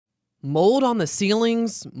Mold on the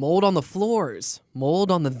ceilings, mold on the floors, mold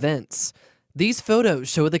on the vents. These photos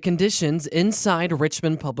show the conditions inside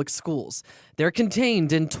Richmond Public Schools. They're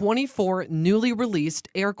contained in 24 newly released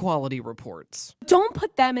air quality reports. Don't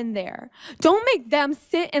put them in there. Don't make them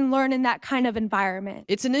sit and learn in that kind of environment.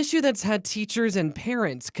 It's an issue that's had teachers and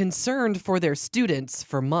parents concerned for their students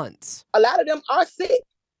for months. A lot of them are sick.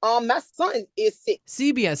 My son is sick.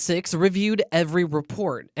 CBS 6 reviewed every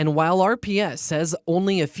report, and while RPS says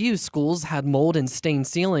only a few schools had mold and stained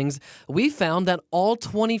ceilings, we found that all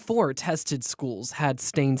 24 tested schools had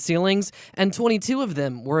stained ceilings, and 22 of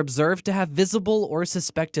them were observed to have visible or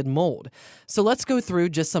suspected mold. So let's go through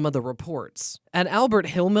just some of the reports. At Albert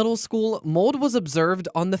Hill Middle School, mold was observed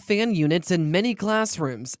on the fan units in many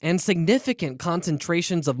classrooms and significant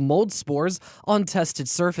concentrations of mold spores on tested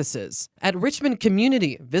surfaces. At Richmond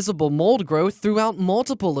Community, visible mold growth throughout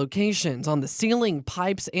multiple locations on the ceiling,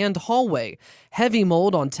 pipes, and hallway. Heavy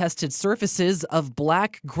mold on tested surfaces of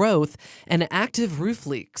black growth and active roof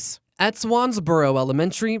leaks. At Swansboro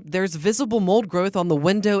Elementary, there's visible mold growth on the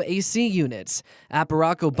window AC units. At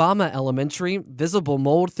Barack Obama Elementary, visible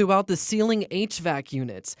mold throughout the ceiling HVAC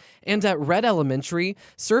units. And at Red Elementary,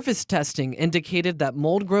 surface testing indicated that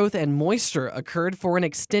mold growth and moisture occurred for an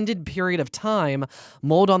extended period of time.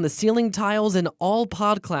 Mold on the ceiling tiles in all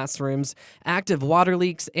pod classrooms, active water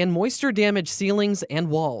leaks, and moisture-damaged ceilings and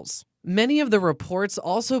walls. Many of the reports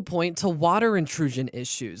also point to water intrusion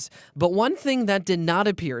issues, but one thing that did not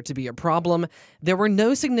appear to be a problem, there were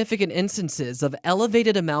no significant instances of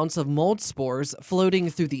elevated amounts of mold spores floating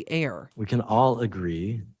through the air. We can all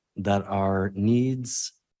agree that our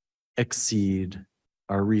needs exceed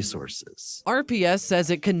our resources. RPS says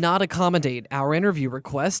it could not accommodate our interview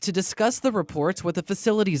request to discuss the reports with a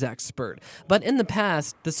facilities expert, but in the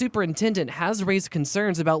past, the superintendent has raised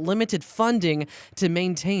concerns about limited funding to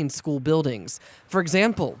maintain school buildings. For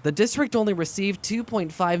example, the district only received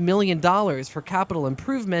 $2.5 million for capital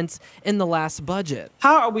improvements in the last budget.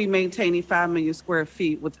 How are we maintaining 5 million square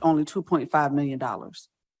feet with only $2.5 million?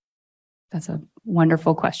 That's a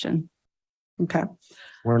wonderful question. Okay.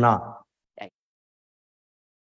 We're not.